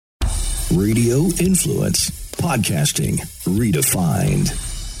Radio Influence. Podcasting redefined.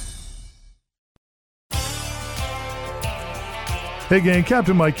 Hey gang,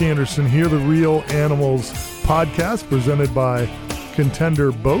 Captain Mike Anderson here, the Real Animals podcast presented by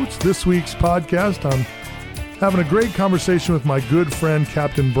Contender Boats. This week's podcast, I'm having a great conversation with my good friend,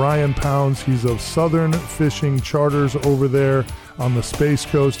 Captain Brian Pounds. He's of Southern Fishing Charters over there on the Space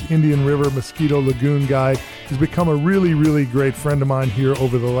Coast, Indian River, Mosquito Lagoon guy. He's become a really, really great friend of mine here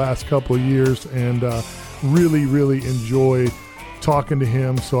over the last couple of years, and really, really enjoy talking to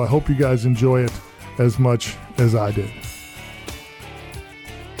him. So I hope you guys enjoy it as much as I did.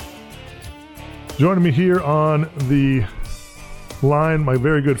 Joining me here on the line, my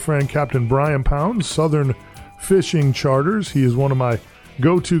very good friend, Captain Brian Pounds, Southern Fishing Charters. He is one of my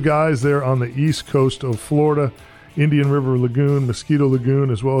go-to guys there on the east coast of Florida, Indian River Lagoon, Mosquito Lagoon,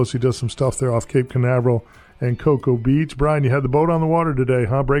 as well as he does some stuff there off Cape Canaveral and Cocoa Beach. Brian, you had the boat on the water today,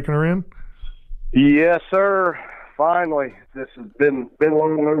 huh? Breaking her in? Yes, sir. Finally. This has been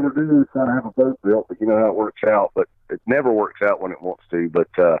long overdue trying to have a boat built, but you know how it works out. But it never works out when it wants to. But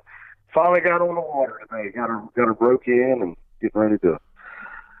finally got on the water today. Got her broke in and getting ready to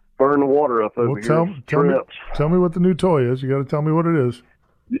burn the water up over here. Tell me what the new toy is. You got to tell me what it is.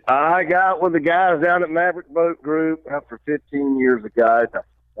 I got with the guys down at Maverick Boat Group. After 15 years of guide,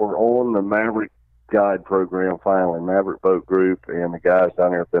 we're on the Maverick Guide program finally, Maverick Boat Group, and the guys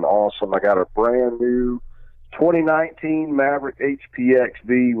down there have been awesome. I got a brand new 2019 Maverick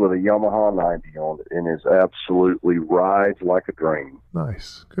HPXV with a Yamaha 90 on it, and it absolutely rides like a dream.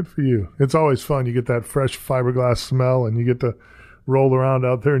 Nice. Good for you. It's always fun. You get that fresh fiberglass smell, and you get to roll around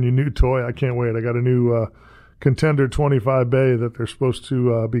out there in your new toy. I can't wait. I got a new Contender 25 Bay that they're supposed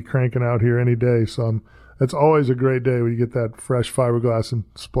to be cranking out here any day. So it's always a great day when you get that fresh fiberglass and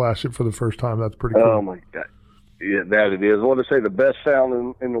splash it for the first time. That's pretty cool. Oh, my God. Yeah, that it is. I want to say the best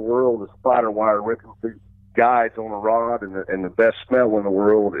sound in the world is spider wire ripping through guides on a rod, and the best smell in the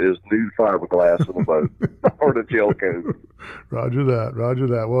world is new fiberglass in the boat or the gel coat. Roger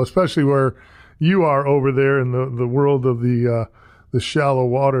that. Well, especially where you are over there in the world of the shallow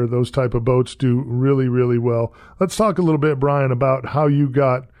water, those type of boats do really, really well. Let's talk a little bit, Brian, about how you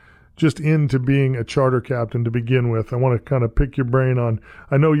got just into being a charter captain to begin with. I want to kind of pick your brain on,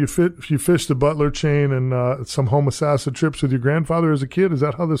 I know you fished the Butler chain and some Homosassa trips with your grandfather as a kid. Is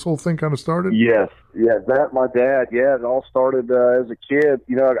that how this whole thing kind of started? Yes. Yeah, that, my dad, yeah, it all started as a kid.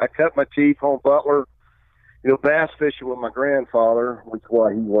 You know, I cut my teeth on Butler, bass fishing with my grandfather, which is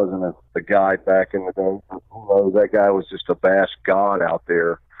why he wasn't a guide back in the day. That guy was just a bass god out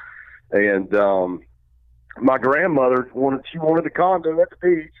there. And my grandmother wanted a condo at the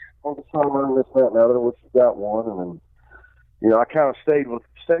beach on the summer and this, that, and the other, which she got one. And then, I kind of stayed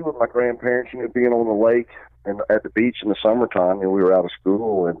with my grandparents, being on the lake and at the beach in the summertime. We were out of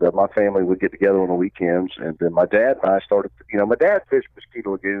school, and my family would get together on the weekends. And then my dad and I started, my dad fished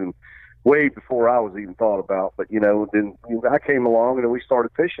Mosquito Lagoon way before I was even thought about. But, then I came along and we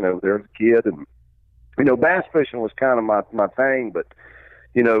started fishing over there as a kid. And, bass fishing was kind of my thing. But,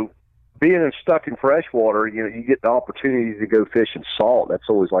 being stuck in freshwater, you get the opportunity to go fish in salt. That's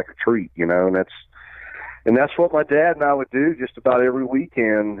always like a treat, and that's what my dad and I would do just about every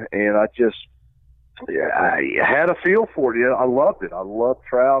weekend. And I had a feel for it. I loved it. I love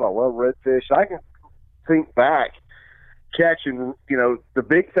trout. I love redfish. I can think back catching, the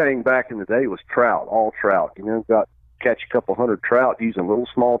big thing back in the day was trout, all trout. Catch a couple hundred trout using little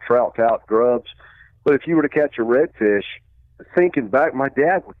small trout grubs. But if you were to catch a redfish, thinking back, my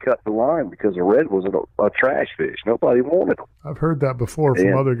dad would cut the line because a red was a trash fish. Nobody wanted them. I've heard that before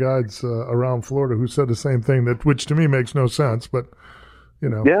from other guides around Florida who said the same thing, which to me makes no sense, but,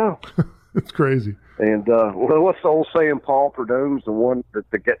 Yeah. It's crazy. And, what's the old saying? Paul Perdome's the one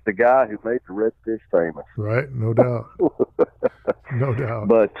the guy who made the redfish famous. Right, no doubt. No doubt.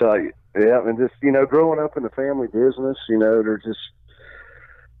 But, yeah, and just, growing up in the family business, there's just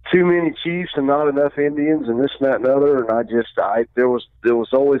too many chiefs and not enough Indians and this and that and other. And there was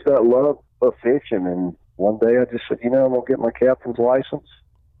always that love of fishing. And one day I just said, I'm going to get my captain's license.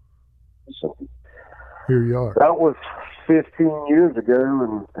 So here you are. That was 15 years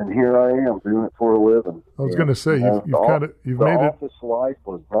ago, and here I am doing it for a living. I was going to say, you've made it. The office life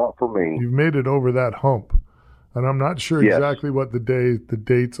was not for me. You've made it over that hump. And I'm not sure exactly what the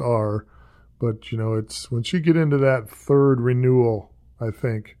dates are, but, it's once you get into that third renewal, I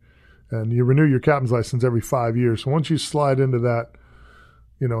think, and you renew your captain's license every 5 years. So once you slide into that,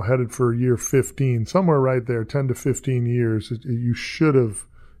 headed for year 15, somewhere right there, 10 to 15 years, you should have,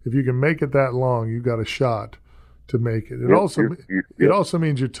 if you can make it that long, you've got a shot to make it. It also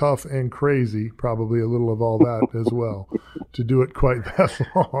means you're tough and crazy, probably a little of all that as well, to do it quite that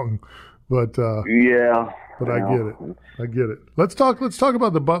long. But yeah. But I get it. Let's talk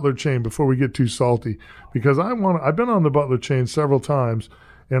about the Butler chain before we get too salty, because I've been on the Butler chain several times,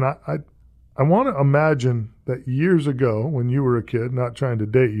 and I want to imagine that years ago when you were a kid, not trying to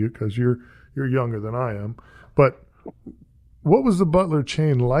date you because you're younger than I am, but what was the Butler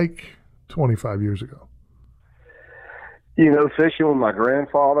chain like 25 years ago? Fishing with my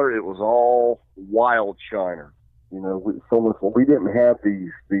grandfather, it was all wild shiner. We didn't have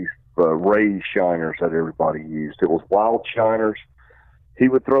these raised shiners that everybody used. It was wild shiners. He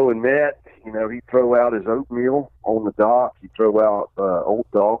would throw a net. He'd throw out his oatmeal on the dock. He'd throw out old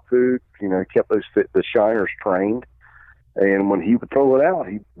dog food. He kept the shiners trained. And when he would throw it out,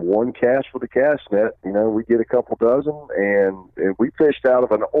 he'd one cast with a cast net. We'd get a couple dozen, and we fished out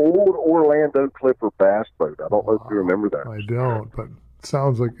of an old Orlando Clipper bass boat. I don't know if you remember that. I don't, but it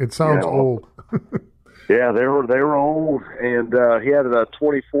sounds old. Yeah, they were old, and he had a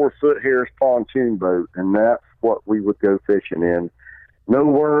 24-foot Harris pontoon boat, and that's what we would go fishing in. No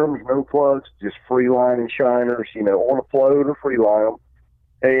worms, no plugs, just free line and shiners, on a float or free line them.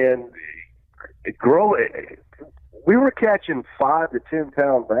 And we were catching 5 to 10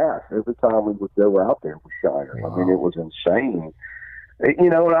 pound bass every time we would go out there with shiners. Wow. I mean, it was insane.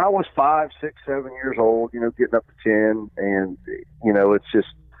 And I was 5, 6, 7 years old, getting up to 10, and it's just,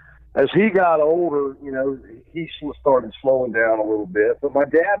 as he got older, he started slowing down a little bit. But my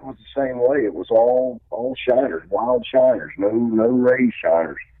dad was the same way. It was all shiners, wild shiners, no raised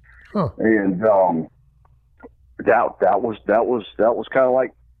shiners. Huh. And that was kind of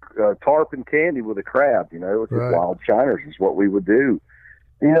like tarp and candy with a crab. It was just right. Wild shiners is what we would do.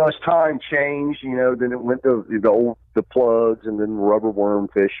 As time changed, then it went to the plugs and then rubber worm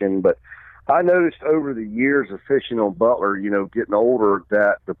fishing. But I noticed over the years of fishing on Butler, getting older,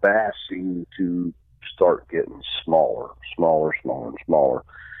 that the bass seemed to start getting smaller.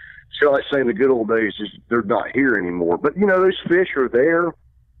 So I say in the good old days, they're not here anymore. But, those fish are there,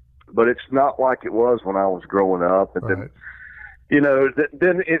 but it's not like it was when I was growing up. And right.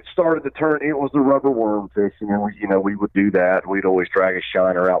 then it started to turn. It was the rubber worm fishing, and we would do that. We'd always drag a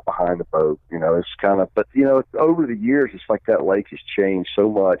shiner out behind the boat. It's kind of. But over the years, it's like that lake has changed so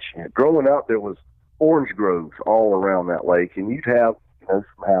much. Growing up, there was orange groves all around that lake, and you'd have some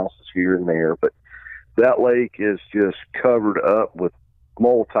houses here and there, but that lake is just covered up with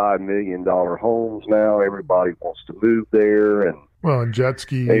multi-million-dollar homes now. Everybody wants to move there, and jet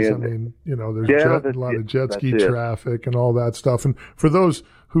skis. There's a lot of jet ski traffic and all that stuff. And for those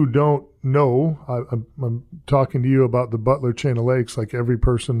who don't know, I'm talking to you about the Butler chain of lakes. Like every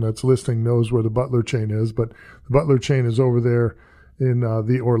person that's listening knows where the Butler chain is, but the Butler chain is over there in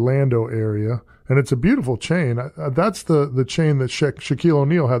the Orlando area, and it's a beautiful chain. That's the chain that Shaquille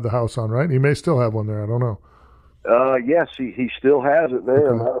O'Neal had the house on, right? He may still have one there. I don't know. Yes, he still has it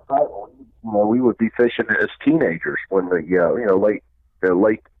there. Okay. Matter of fact, we would be fishing as teenagers when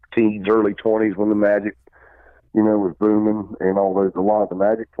late teens, early 20s, when the Magic, was booming, and a lot of the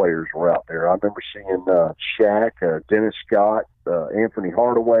Magic players were out there. I remember seeing Shaq, Dennis Scott, Anthony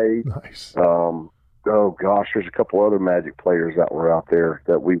Hardaway. Nice. Oh gosh, there's a couple other Magic players that were out there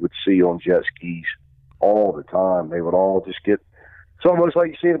that we would see on jet skis all the time. They would all just get. It's almost like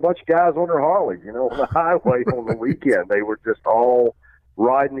you see a bunch of guys on their Harleys, on the highway on the weekend. They were just all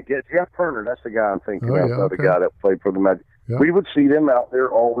riding to get Jeff Turner. That's the guy I'm thinking of, the guy that played for the Magic. Yeah. We would see them out there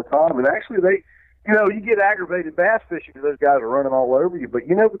all the time. And actually, you get aggravated bass fishing because those guys are running all over you. But,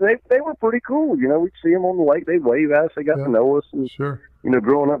 they were pretty cool. We'd see them on the lake. They'd wave at us. They got to know us. And, sure.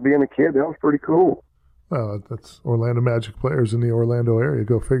 Growing up being a kid, that was pretty cool. Well, that's Orlando Magic players in the Orlando area.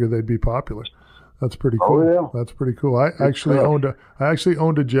 Go figure they'd be popular. That's pretty cool. Oh, yeah. That's pretty cool. I actually owned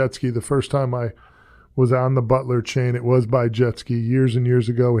a jet ski. The first time I was on the Butler chain, it was by jet ski years and years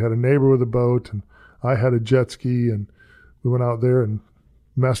ago. We had a neighbor with a boat, and I had a jet ski, and we went out there and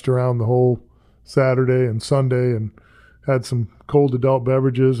messed around the whole Saturday and Sunday and had some cold adult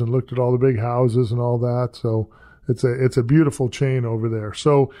beverages and looked at all the big houses and all that. So it's a beautiful chain over there.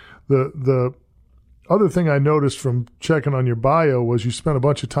 So the other thing I noticed from checking on your bio was you spent a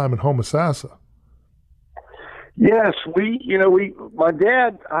bunch of time in Homosassa. Yes, my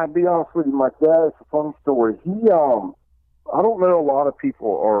dad, I'll be honest with you, my dad, it's a funny story. He, I don't know a lot of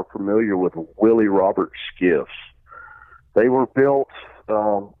people are familiar with Willie Roberts skiffs. They were built,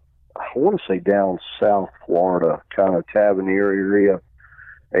 I want to say down South Florida, kind of Tavernier area.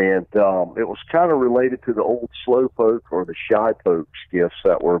 And it was kind of related to the old slowpoke or the shypoke skiffs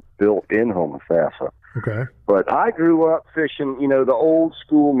that were built in Homosassa. Okay. But I grew up fishing, the old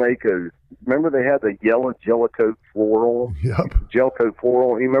school Makos. Remember they had the yellow Jellicoat floral? Yep. Jellicoat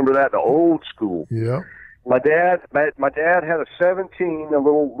floral. You remember that? The old school. Yep. My dad had a 17, a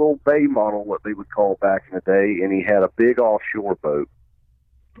little bay model, what they would call back in the day, and he had a big offshore boat.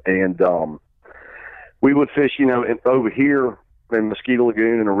 And we would fish, over here in Mosquito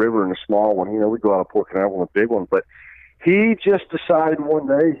Lagoon in a river in a small one. We go out of Port Canaveral in a big one. But he just decided one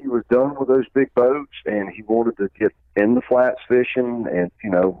day he was done with those big boats, and he wanted to get in the flats fishing and,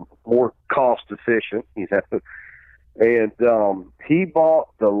 more cost efficient, And he bought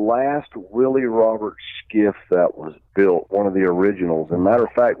the last Willie Roberts skiff that was built, one of the originals. As a matter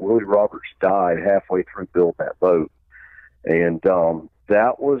of fact, Willie Roberts died halfway through building that boat. And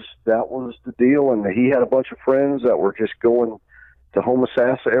that was the deal. And he had a bunch of friends that were just going to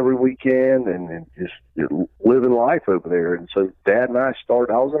Homosassa every weekend and just living life over there. And so Dad and I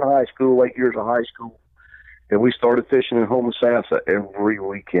started. I was in high school, 8 years of high school. And we started fishing in Homosassa every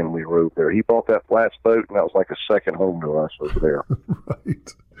weekend we rode there. He bought that flats boat, and that was like a second home to us over there. Right.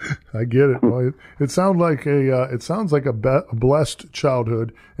 I get it. Well, it sounds like a blessed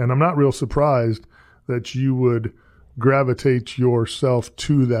childhood, and I'm not real surprised that you would gravitate yourself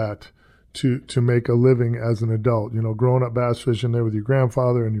to that to make a living as an adult. Growing up bass fishing there with your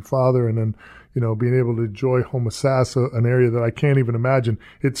grandfather and your father, and then being able to enjoy Homosassa, an area that I can't even imagine.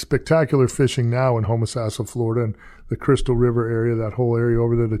 It's spectacular fishing now in Homosassa, Florida, and the Crystal River area, that whole area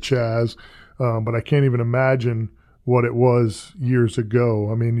over there, the Chaz. But I can't even imagine what it was years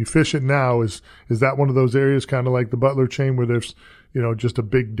ago. I mean, you fish it now. Is that one of those areas kind of like the Butler Chain where there's, just a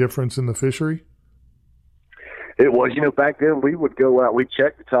big difference in the fishery? It was, back then we would go out, we'd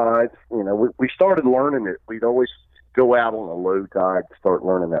check the tides. We started learning it. We'd always go out on a low tide to start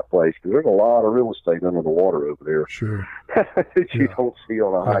learning that place, because there's a lot of real estate under the water over there. Sure. that you don't see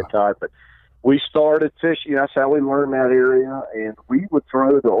on a high tide. But we started fishing. That's how we learned that area. And we would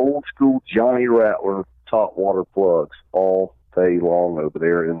throw the old school Johnny Rattler top water plugs all day long over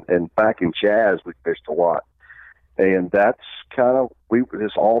there. And back in Chaz, we fished a lot. And that's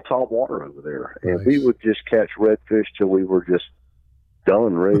it's all top water over there. And Nice. We would just catch redfish till we were just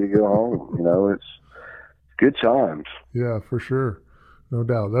done, ready to go home. It's good times. Yeah, for sure. No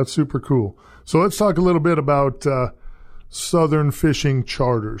doubt. That's super cool. So let's talk a little bit about southern fishing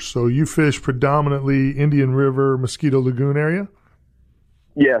charters. So you fish predominantly Indian River, Mosquito Lagoon area?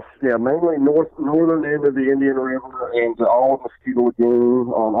 Yes, mainly northern end of the Indian River and all of Mosquito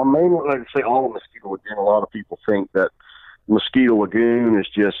Lagoon. I'm mainly, like I say, all of Mosquito Lagoon. A lot of people think that Mosquito Lagoon is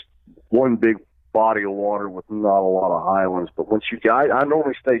just one big body of water with not a lot of islands. But once I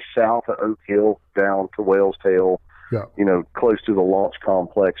normally stay south of Oak Hill down to Whale's Tail, close to the launch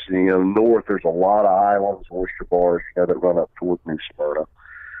complex. North there's a lot of islands, oyster bars, that run up toward New Smyrna.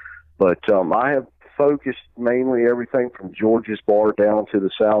 But I have focused mainly everything from George's Bar down to the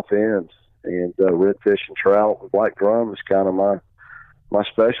south end, and redfish and trout with black drum is kind of my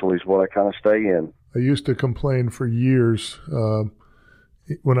specialty, is what I kind of stay in. I used to complain for years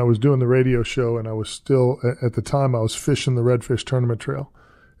when I was doing the radio show, and I was still, at the time, I was fishing the Redfish Tournament Trail,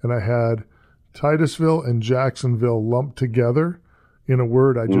 and I had Titusville and Jacksonville lumped together in a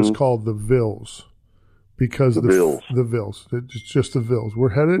word I just called the Vills, because the Vills. It's just the Vills.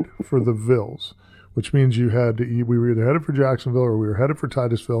 We're headed for the Vills, which means we were either headed for Jacksonville or we were headed for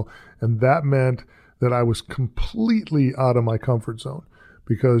Titusville, and that meant that I was completely out of my comfort zone,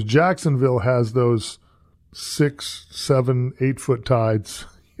 because Jacksonville has those 6, 7, 8 foot tides.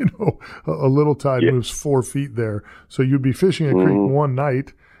 A little tide moves 4 feet there. So you'd be fishing a creek one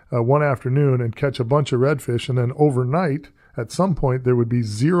night, one afternoon, and catch a bunch of redfish, and then overnight, at some point, there would be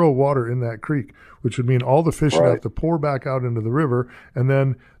zero water in that creek, which would mean all the fish would have to pour back out into the river. And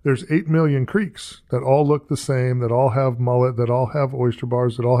then there's 8 million creeks that all look the same, that all have mullet, that all have oyster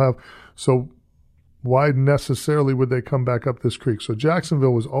bars, that all have. So why necessarily would they come back up this creek? So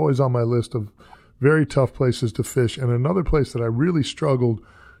Jacksonville was always on my list of very tough places to fish. And another place that I really struggled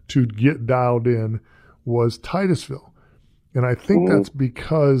to get dialed in was Titusville. And I think that's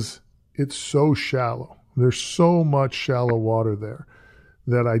because it's so shallow. There's so much shallow water there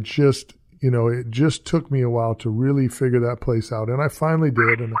that I just, it just took me a while to really figure that place out. And I finally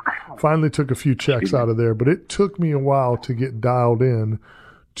did, and I finally took a few checks out of there. But it took me a while to get dialed in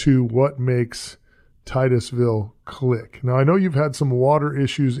to what makes Titusville click. Now, I know you've had some water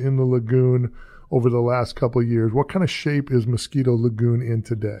issues in the lagoon over the last couple of years. What kind of shape is Mosquito Lagoon in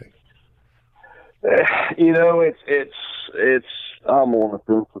today? It's I'm on the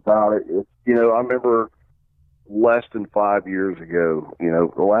fence about it. I remember less than 5 years ago,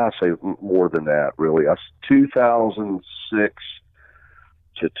 well, I say more than that, really. 2006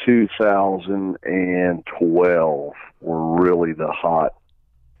 to 2012 were really the hot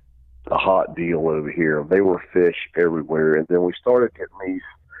deal over here. They were fish everywhere. And then we started getting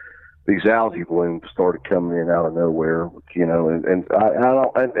these algae blooms started coming in out of nowhere, and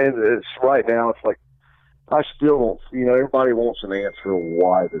it's right now, it's like, I still don't, everybody wants an answer of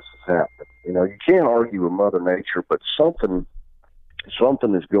why this is happening. You can't argue with Mother Nature, but something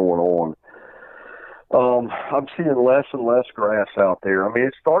is going on. I'm seeing less and less grass out there. I mean,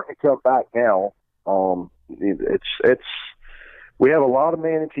 it's starting to come back now. We have a lot of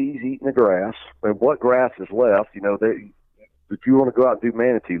manatees eating the grass, and what grass is left, if you want to go out and do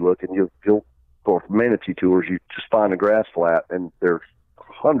manatee looking, for manatee tours, you just find a grass flat, and there's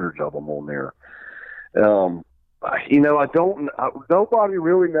hundreds of them on there. Nobody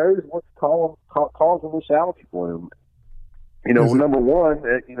really knows what's causing this algae bloom. Number one,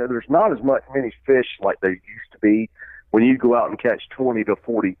 there's not as many fish like there used to be when you go out and catch 20 to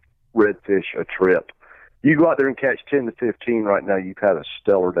 40 redfish a trip. You go out there and catch 10 to 15 right now, you've had a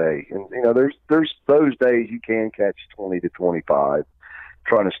stellar day. And, there's those days you can catch 20 to 25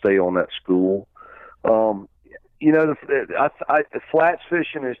 trying to stay on that school. Flats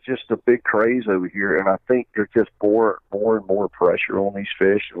fishing is just a big craze over here, and I think there's just more and more pressure on these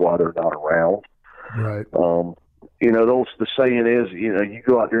fish while they're not around. Right. The saying is, you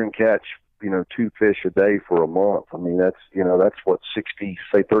go out there and catch, 2 fish a day for a month. I mean, that's what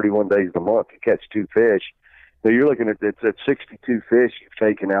 31 days a month, you catch 2 fish. So you're looking at 62 fish you've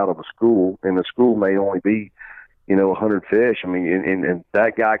taken out of a school, and the school may only be, 100 fish. I mean, and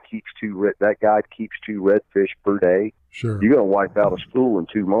that guy keeps 2 redfish per day. Sure. You're going to wipe out a school in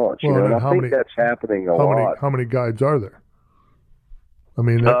 2 months. And I think that's happening a lot. How many guides are there? I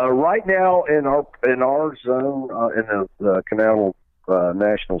mean, right now in our zone, in the Canal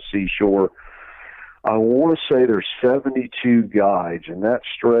National Seashore, I want to say there's 72 guides, and that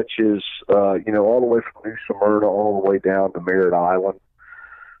stretches, all the way from New Smyrna all the way down to Merritt Island.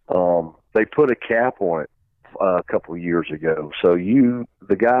 They put a cap on it a couple of years ago. So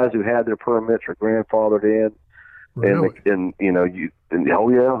the guys who had their permits are grandfathered in, really? and new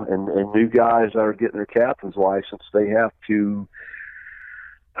guys that are getting their captain's license, they have to.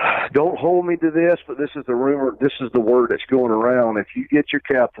 Don't hold me to this, but this is the rumor. This is the word that's going around. If you get your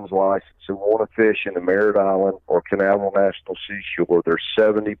captain's license and want to fish in the Merritt Island or Canaveral National Seashore, there's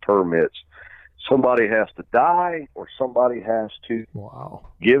 70 permits. Somebody has to die, or somebody has to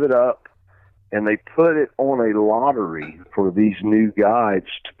give it up, and they put it on a lottery for these new guides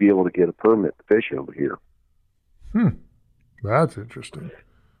to be able to get a permit to fish over here. That's interesting.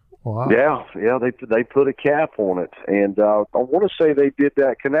 Wow. Yeah, they put a cap on it, and I want to say they did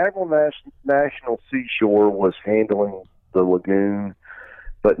that. Canaveral National Seashore was handling the lagoon,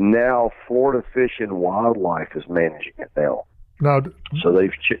 but now Florida Fish and Wildlife is managing it now. So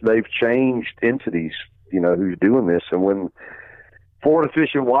they've changed entities, who's doing this, and when Florida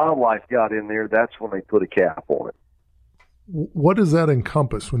Fish and Wildlife got in there, that's when they put a cap on it. What does that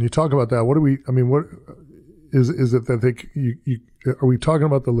encompass when you talk about that? What is it that are we talking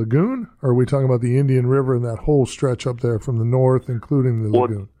about the lagoon, or are we talking about the Indian River and that whole stretch up there from the north, including the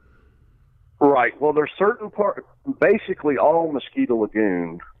lagoon? Right. Well, there's certain parts, basically all Mosquito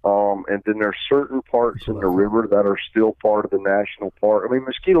Lagoon, and then there's certain parts in the river that are still part of the national park. I mean,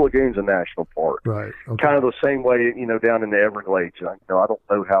 Mosquito Lagoon's a national park, right? Okay. Kind of the same way, down in the Everglades. I don't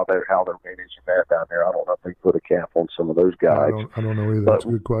know how they're managing that down there. I don't know if they put a cap on some of those guys. I don't know either. That's a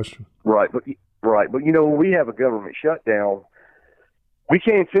good question. Right, but when we have a government shutdown, we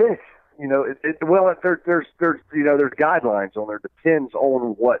can't fish. There's guidelines on there. Depends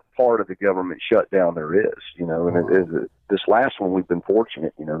on what part of the government shutdown there is. This last one, we've been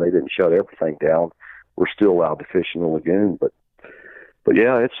fortunate. They didn't shut everything down. We're still allowed to fish in the lagoon, but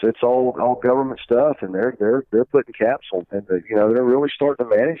yeah, it's all government stuff, and they're putting caps on, and they're really starting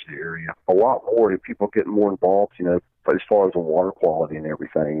to manage the area a lot more. And people getting more involved. As far as the water quality and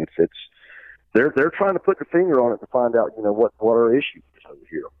everything, they're trying to put their finger on it to find out what our issues over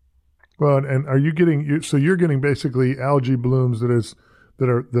here. Well, and are you getting you're getting basically algae blooms that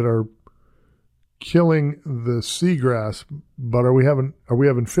are killing the seagrass, but are we having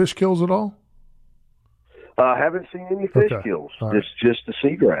fish kills at all? I haven't seen any fish kills. Right. It's just the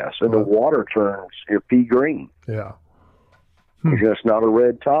seagrass, and the water turns pea green. Yeah. It's not a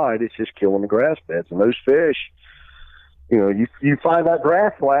red tide. It's just killing the grass beds, and those fish, you find that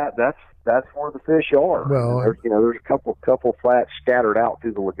grass flat. That's where the fish are. Well, there's a couple flats scattered out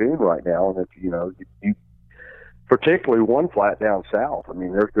through the lagoon right now, and if you particularly one flat down south. I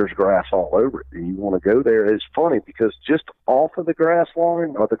mean, there's grass all over it, and you want to go there. It's funny because just off of the grass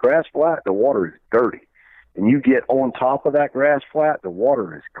line or the grass flat, the water is dirty, and you get on top of that grass flat, the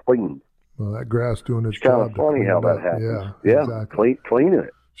water is clean. Well, that grass doing its job. It's kind of funny how that happens. Yeah, exactly. Cleaning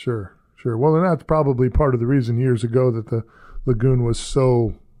it. Sure. Well, and that's probably part of the reason years ago that the lagoon was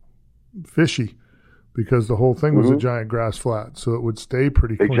so fishy because the whole thing was a giant grass flat, so it would stay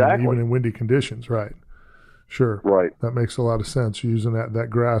pretty clean even in windy conditions, right? Sure. Right. That makes a lot of sense. Using that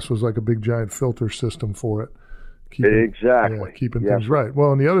grass was like a big giant filter system for it. Keeping things right.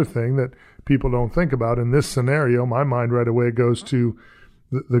 Well, and the other thing that people don't think about in this scenario, my mind right away goes to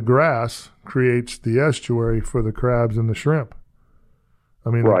the grass creates the estuary for the crabs and the shrimp. I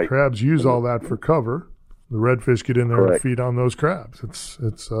mean, the crabs use all that for cover. The redfish get in there and feed on those crabs. It's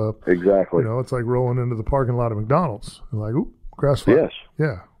exactly. It's like rolling into the parking lot of McDonald's. You're like, ooh, grass flat. Yes.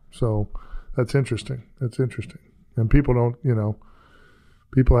 Yeah. So that's interesting. And people don't,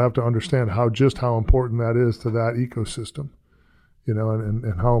 people have to understand how important that is to that ecosystem,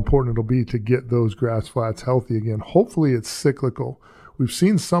 and how important it'll be to get those grass flats healthy again. Hopefully it's cyclical. We've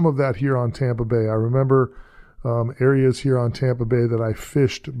seen some of that here on Tampa Bay. I remember areas here on Tampa Bay that I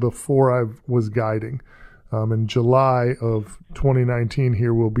fished before I was guiding. In July of 2019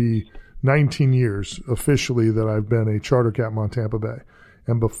 here will be 19 years officially that I've been a charter captain on Tampa Bay.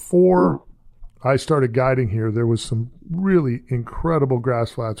 And before I started guiding here, there was some really incredible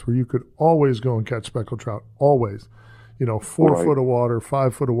grass flats where you could always go and catch speckled trout, always. 4 foot of water,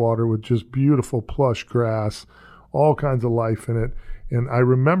 5 foot of water with just beautiful plush grass, all kinds of life in it. And I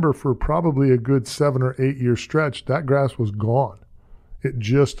remember for probably a good 7 or 8 year stretch, that grass was gone. It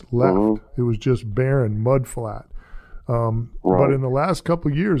just left. It was just barren, mud flat. But in the last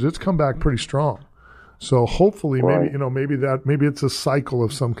couple of years, it's come back pretty strong. So hopefully, maybe it's a cycle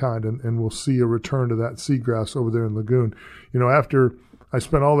of some kind, and we'll see a return to that seagrass over there in Lagoon. After I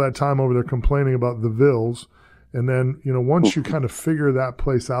spent all that time over there complaining about the vills, and then once you kind of figure that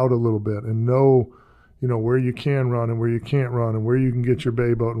place out a little bit and know where you can run and where you can't run and where you can get your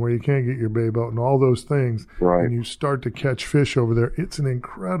bay boat and where you can't get your bay boat and all those things. Right. And you start to catch fish over there. It's an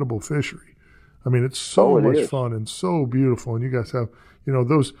incredible fishery. I mean, it's so much fun and so beautiful. And you guys have,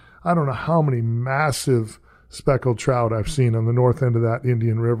 those, I don't know how many massive speckled trout I've seen on the north end of that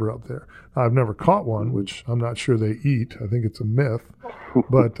Indian River up there. I've never caught one, which I'm not sure they eat. I think it's a myth.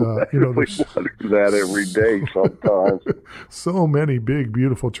 But, there's that every day sometimes. So many big,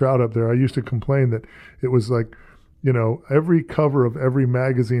 beautiful trout up there. I used to complain that it was like, every cover of every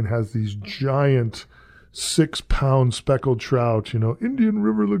magazine has these giant 6-pound speckled trout, Indian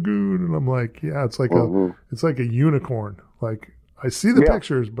River Lagoon. And I'm like, yeah, it's like a unicorn. Like, I see the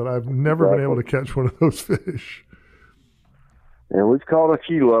pictures, but I've never been able to catch one of those fish. And we've caught a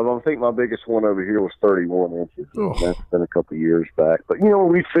few of them. I think my biggest one over here was 31 inches. Oh. That's been a couple of years back. But,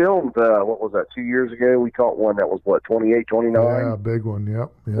 we filmed, 2 years ago? We caught one that was, 28, 29? Yeah, a big one,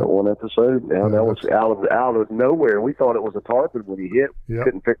 yep. That one episode. That was out of nowhere. We thought it was a tarpon when he hit. Yep.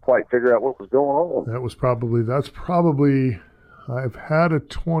 Couldn't quite figure out what was going on. That's probably, I've had a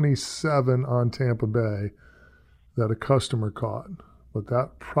 27 on Tampa Bay that a customer caught. But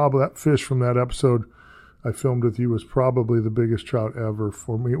that fish from that episode I filmed with you was probably the biggest trout ever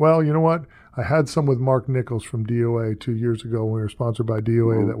for me. Well, you know what? I had some with Mark Nichols from DOA 2 years ago when we were sponsored by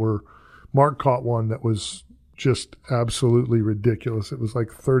DOA Mark caught one that was just absolutely ridiculous. It was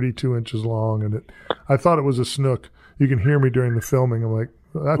like 32 inches long, and I thought it was a snook. You can hear me during the filming. I'm like,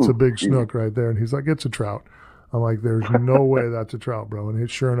 that's a big snook right there. And he's like, it's a trout. I'm like, there's no way that's a trout, bro. And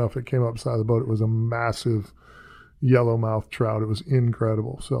sure enough, it came up beside the boat. It was a massive yellowmouth trout. It was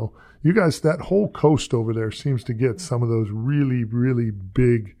incredible. So you guys, that whole coast over there seems to get some of those really, really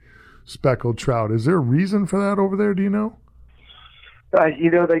big speckled trout. Is there a reason for that over there? Do you know?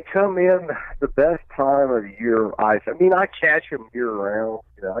 They come in the best time of the year. I catch them year round.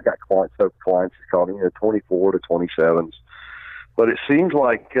 I got clients caught 24 to 27s. But it seems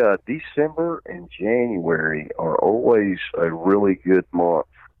like December and January are always a really good month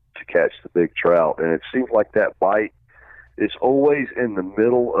to catch the big trout. And it seems like that bite is always in the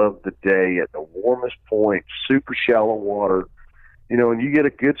middle of the day at the warmest point, super shallow water, and you get a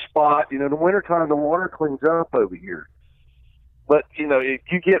good spot. The wintertime, the water cleans up over here. But, if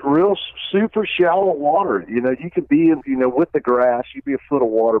you get real super shallow water, you could be in, with the grass, you'd be a foot of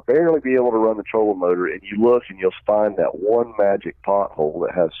water, barely be able to run the trolling motor, and you look and you'll find that one magic pothole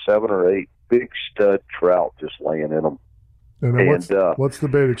that has 7 or 8 big stud trout just laying in them. And what's the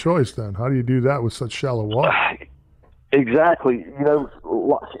bait of choice then? How do you do that with such shallow water? Exactly.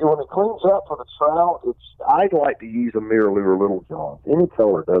 When it cleans up for the trout, I'd like to use a mirror lure Little John. Any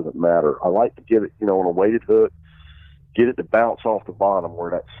color doesn't matter. I like to get it, on a weighted hook, get it to bounce off the bottom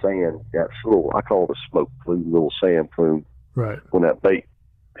where that sand, I call it a smoke plume, little sand plume. Right. When that bait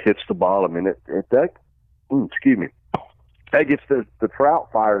hits the bottom, and that gets the trout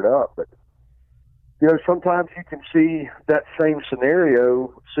fired up. But sometimes you can see that same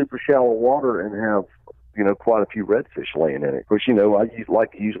scenario, super shallow water, and have quite a few redfish laying in it. Of course, I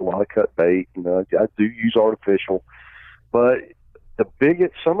like to use a lot of cut bait. I do use artificial, but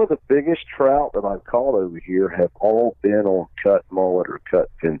some of the biggest trout that I've caught over here have all been on cut mullet or cut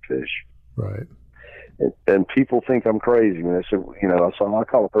finfish. Right. And people think I'm crazy when they say, I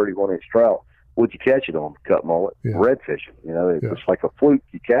caught a 31-inch trout. What'd you catch it on? Cut mullet, redfish. It's like a fluke.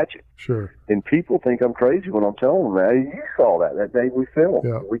 You catch it. Sure. And people think I'm crazy when I'm telling them that. You saw that day we filmed.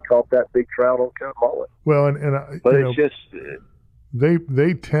 Yeah. We caught that big trout on cut mullet. Well, but it's just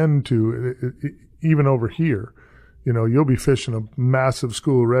they tend to, even over here, you'll be fishing a massive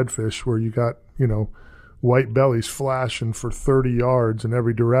school of redfish where you got white bellies flashing for 30 yards in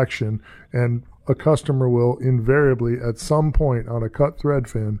every direction, and a customer will invariably at some point on a cut thread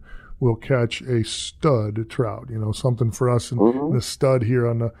fin will catch a stud trout, something for us in the stud here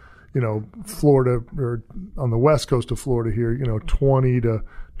on the, Florida or on the west coast of Florida here, 20 to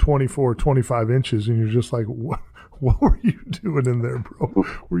 24, 25 inches. And you're just like, what were you doing in there, bro?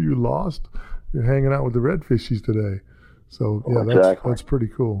 Were you lost? You're hanging out with the redfishies today. So yeah, that's pretty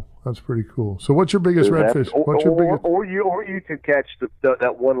cool. That's pretty cool. So what's your biggest redfish? Or you could catch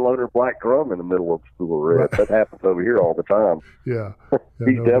that one loner black drum in the middle of the school of red. Right. That happens over here all the time. Yeah.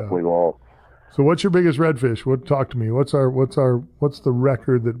 He's definitely lost. So what's your biggest redfish? Talk to me. What's the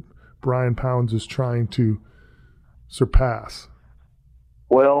record that Brian Pounds is trying to surpass?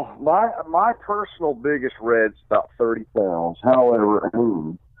 Well, my personal biggest red's about 30 pounds. However,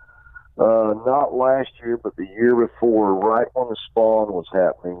 not last year, but the year before, right when the spawn was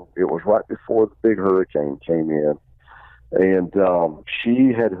happening, it was right before the big hurricane came in, and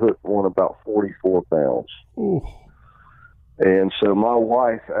she had hooked one about 44 pounds. Ooh. And so my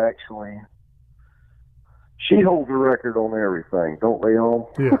wife actually, she holds the record on everything, don't they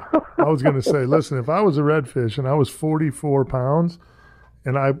all? Yeah. I was going to say, listen, if I was a redfish and I was 44 pounds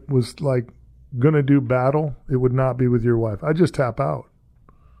and I was like going to do battle, it would not be with your wife. I'd just tap out.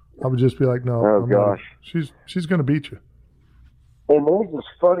 I would just be like, no. Oh, gosh. She's going to beat you. And there's this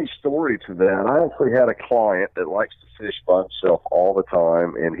funny story to that. I actually had a client that likes to fish by himself all the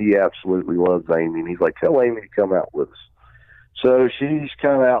time, and he absolutely loves Amy. And he's like, tell Amy to come out with us. So she's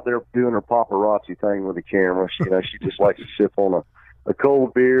kind of out there doing her paparazzi thing with the camera. She just likes to sip on a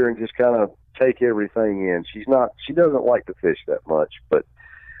cold beer and just kind of take everything in. She doesn't like to fish that much, but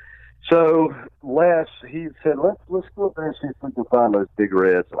so he said, let's go up there and see if we can find those big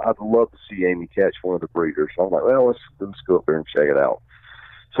reds. I'd love to see Amy catch one of the breeders. So I'm like, well, let's go up there and check it out.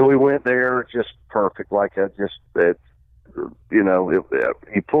 So we went there, just perfect. Like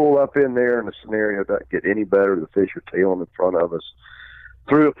he pulled up in there, and the scenario doesn't get any better. The fish are tailing in front of us.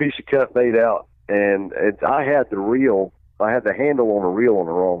 Threw a piece of cut bait out, and I had the handle on the reel on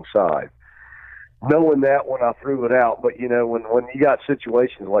the wrong side. Knowing that when I threw it out, but when you got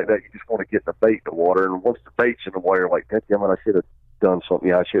situations like that, you just want to get the bait in the water. And once the bait's in the water, like, damn it, I should have done something.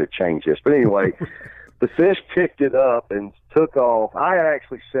 Yeah, I should have changed this. But anyway, the fish picked it up and took off. I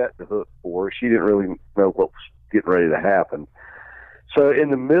actually set the hook for her. She didn't really know what was getting ready to happen. So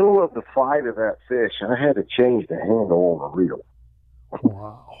in the middle of the fight of that fish, I had to change the handle on the reel.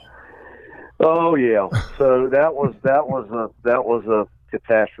 Wow. Oh yeah. So that was a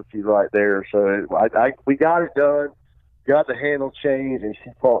catastrophe right there. So we got it done, got the handle changed, and she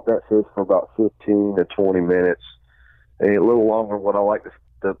fought that fish for about 15 to 20 minutes, and a little longer than what I like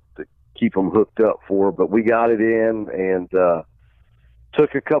to keep them hooked up for. But we got it in and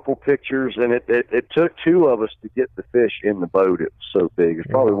took a couple pictures, and it took two of us to get the fish in the boat. It was so big. It's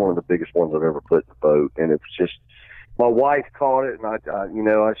probably one of the biggest ones I've ever put in the boat, and it was just, my wife caught it,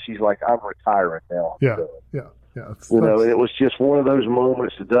 and she's like, I'm retiring now. Yeah. And it was just one of those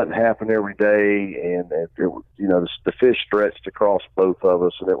moments that doesn't happen every day, and the fish stretched across both of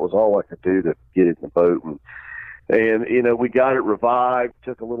us, and it was all I could do to get it in the boat, and we got it revived.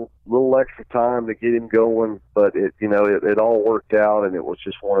 Took a little extra time to get him going, but it all worked out, and it was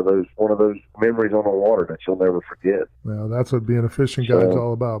just one of those memories on the water that you'll never forget. Well, that's what being a fishing guide is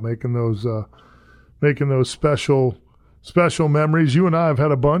all about, making those special memories. You and I have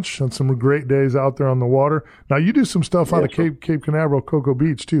had a bunch and some great days out there on the water. Now you do some stuff out of Cape Canaveral, Cocoa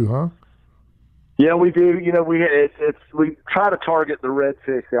Beach too, huh? Yeah, we do. We try to target the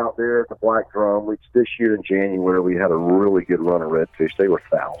redfish out there at the Black Drum. This year in January, we had a really good run of redfish. They were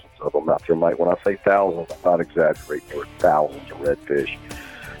thousands of them out there, Mike. When I say thousands, I'm not exaggerating. There were thousands of redfish.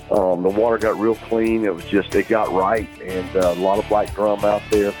 The water got real clean. It got right, and a lot of black drum out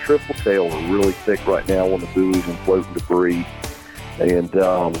there. Triple tail are really thick right now on the buoys and floating debris. And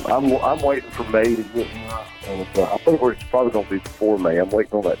I'm waiting for May to get here. And I think it's probably going to be before May. I'm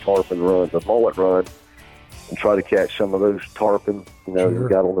waiting on that tarpon run, the mullet run. and try to catch some of those tarpon, Sure. we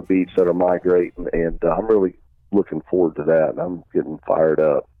got on the beach that are migrating, and I'm really looking forward to that. I'm getting fired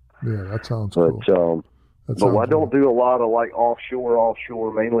up. Yeah, that sounds But cool. I don't do a lot of like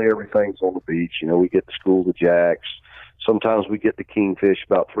offshore. Mainly everything's on the beach. We get the school of jacks. Sometimes we get the kingfish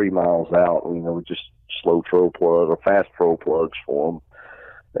about 3 miles out. We just slow troll plug or fast troll plugs for them.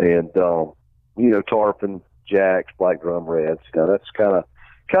 And, tarpon, jacks, black drum reds. That's kind of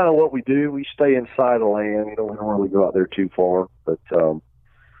what we do. We stay inside the land. We don't really go out there too far. But,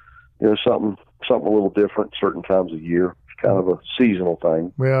 something a little different certain times of year. It's kind of a seasonal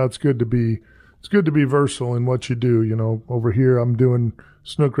thing. Yeah, it's good to be versatile in what you do. Over here I'm doing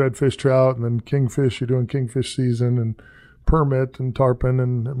snook, redfish, trout, and then kingfish. You're doing kingfish season and permit and tarpon,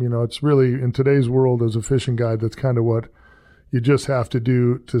 and it's really, in today's world as a fishing guide, that's kind of what you just have to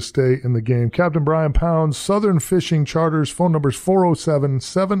do to stay in the game. Captain Brian Pounds, Southern Fishing Charters. Phone number is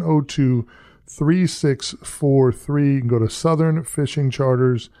 407-702-3643. You can go to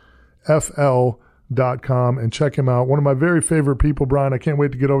southernfishingchartersfl.com and check him out. One of my very favorite people, Brian. I can't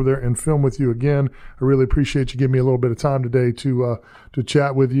wait to get over there and film with you again. I really appreciate you giving me a little bit of time today to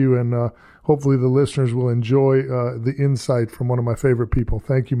chat with you, and hopefully the listeners will enjoy the insight from one of my favorite people.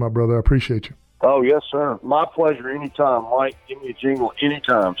 Thank you, my brother. I appreciate you. Oh, yes, sir. My pleasure. Anytime, Mike. Give me a jingle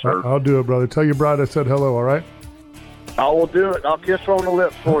anytime, sir. I'll do it, brother. Tell your bride I said hello, all right? I will do it. I'll kiss her on the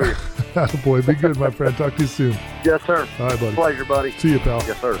lips for you. Boy, be good, my friend. Talk to you soon. Yes, sir. All right, buddy. Pleasure, buddy. See you, pal.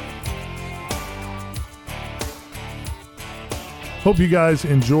 Yes, sir. Hope you guys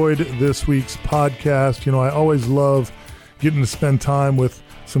enjoyed this week's podcast. I always love getting to spend time with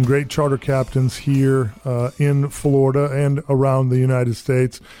some great charter captains here in Florida and around the United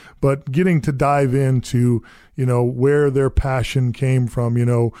States, but getting to dive into, where their passion came from,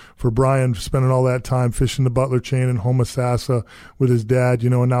 for Brian spending all that time fishing the Butler chain in Homosassa with his dad,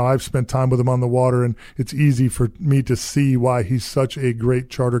 and now I've spent time with him on the water, and it's easy for me to see why he's such a great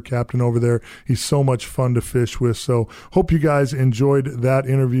charter captain over there. He's so much fun to fish with. So hope you guys enjoyed that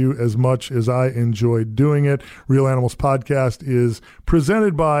interview as much as I enjoyed doing it. Real Animals Podcast is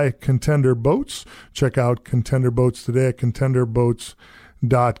presented by Contender Boats. Check out Contender Boats today at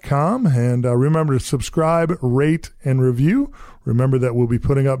contenderboats.com. And remember to subscribe, rate, and review. Remember that we'll be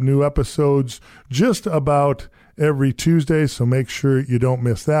putting up new episodes just about every Tuesday, so make sure you don't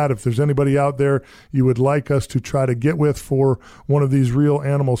miss that. If there's anybody out there you would like us to try to get with for one of these Real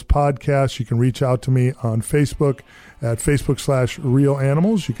Animals podcasts, you can reach out to me on Facebook at Facebook/Real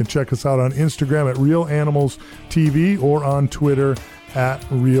Animals. You can check us out on Instagram at Real Animals TV or on Twitter at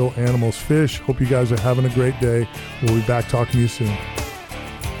Real Animals Fish. Hope you guys are having a great day. We'll be back talking to you soon.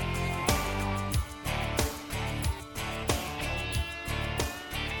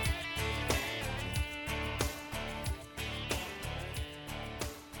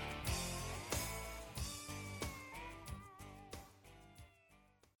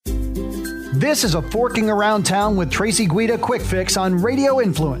 This is a Forking Around Town with Tracy Guida quick fix on Radio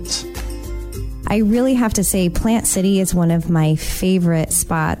Influence. I really have to say Plant City is one of my favorite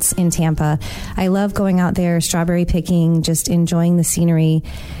spots in Tampa. I love going out there, strawberry picking, just enjoying the scenery.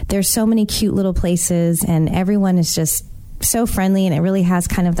 There's so many cute little places, and everyone is just so friendly, and it really has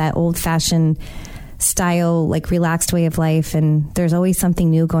kind of that old-fashioned style, like relaxed way of life, and there's always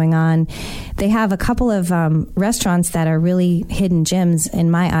something new going on. They have a couple of restaurants that are really hidden gems in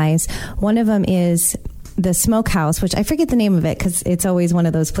my eyes. One of them is the Smokehouse, which I forget the name of it because it's always one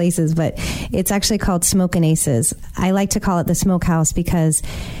of those places, but it's actually called Smokin' Aces. I like to call it the Smokehouse because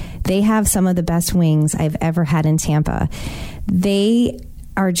they have some of the best wings I've ever had in Tampa. They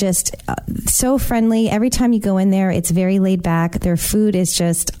are just so friendly. Every time you go in there, it's very laid back. Their food is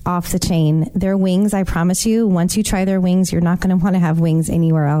just off the chain. Their wings, I promise you, once you try their wings, you're not going to want to have wings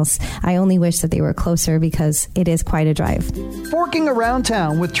anywhere else. I only wish that they were closer because it is quite a drive. Forking Around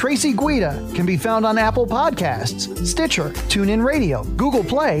Town with Tracy Guida can be found on Apple Podcasts, Stitcher, TuneIn Radio, Google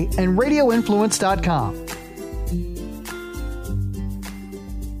Play, and RadioInfluence.com.